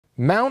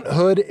Mount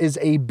Hood is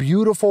a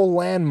beautiful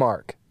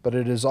landmark, but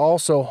it is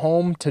also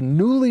home to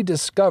newly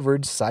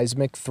discovered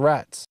seismic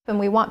threats. And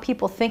we want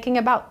people thinking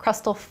about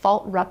crustal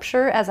fault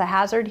rupture as a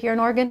hazard here in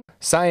Oregon.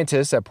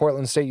 Scientists at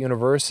Portland State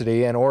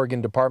University and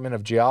Oregon Department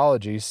of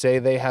Geology say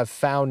they have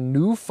found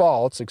new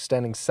faults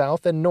extending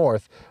south and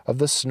north of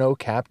the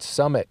snow-capped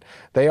summit.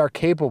 They are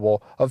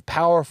capable of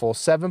powerful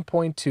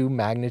 7.2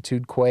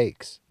 magnitude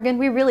quakes. And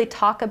we really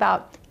talk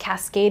about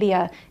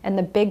Cascadia and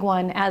the big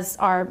one as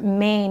our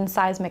main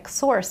seismic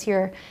source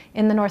here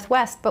in the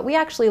Northwest, but we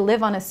actually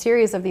live on a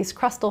series of these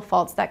crustal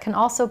faults that can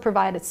also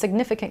provide a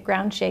significant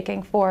ground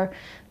shaking for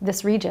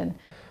this region.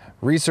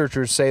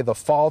 Researchers say the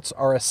faults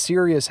are a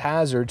serious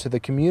hazard to the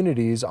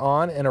communities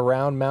on and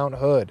around Mount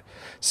Hood.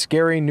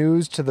 Scary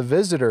news to the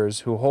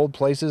visitors who hold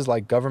places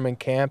like Government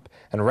Camp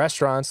and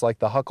restaurants like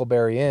the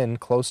Huckleberry Inn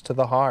close to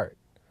the heart.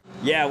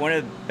 Yeah, one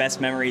of the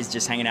best memories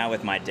just hanging out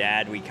with my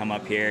dad. We come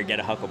up here, get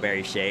a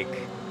Huckleberry shake.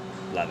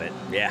 Love it,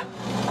 yeah.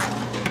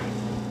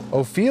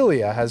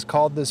 Ophelia has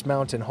called this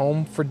mountain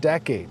home for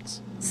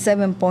decades.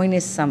 7 Point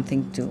is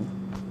something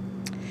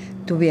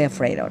to be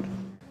afraid of.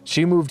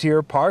 She moved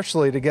here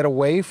partially to get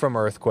away from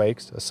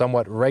earthquakes, a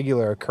somewhat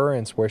regular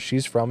occurrence where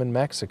she's from in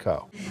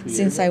Mexico.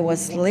 Since I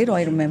was little,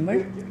 I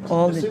remember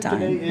all the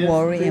time,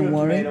 worry and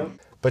worry.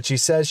 But she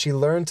says she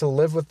learned to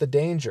live with the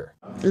danger.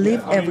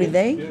 Live every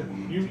day,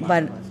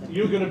 but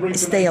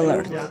stay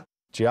alert.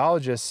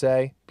 Geologists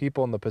say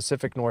people in the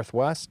Pacific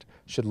Northwest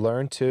should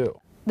learn too.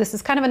 This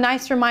is kind of a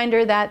nice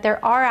reminder that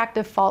there are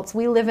active faults.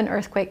 We live in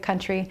earthquake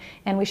country,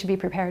 and we should be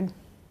prepared.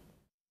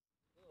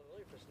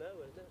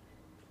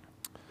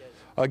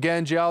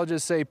 Again,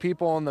 geologists say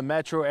people in the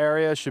metro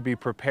area should be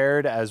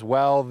prepared as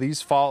well.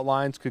 These fault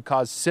lines could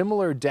cause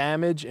similar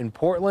damage in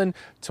Portland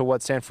to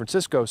what San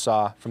Francisco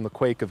saw from the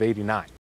quake of '89.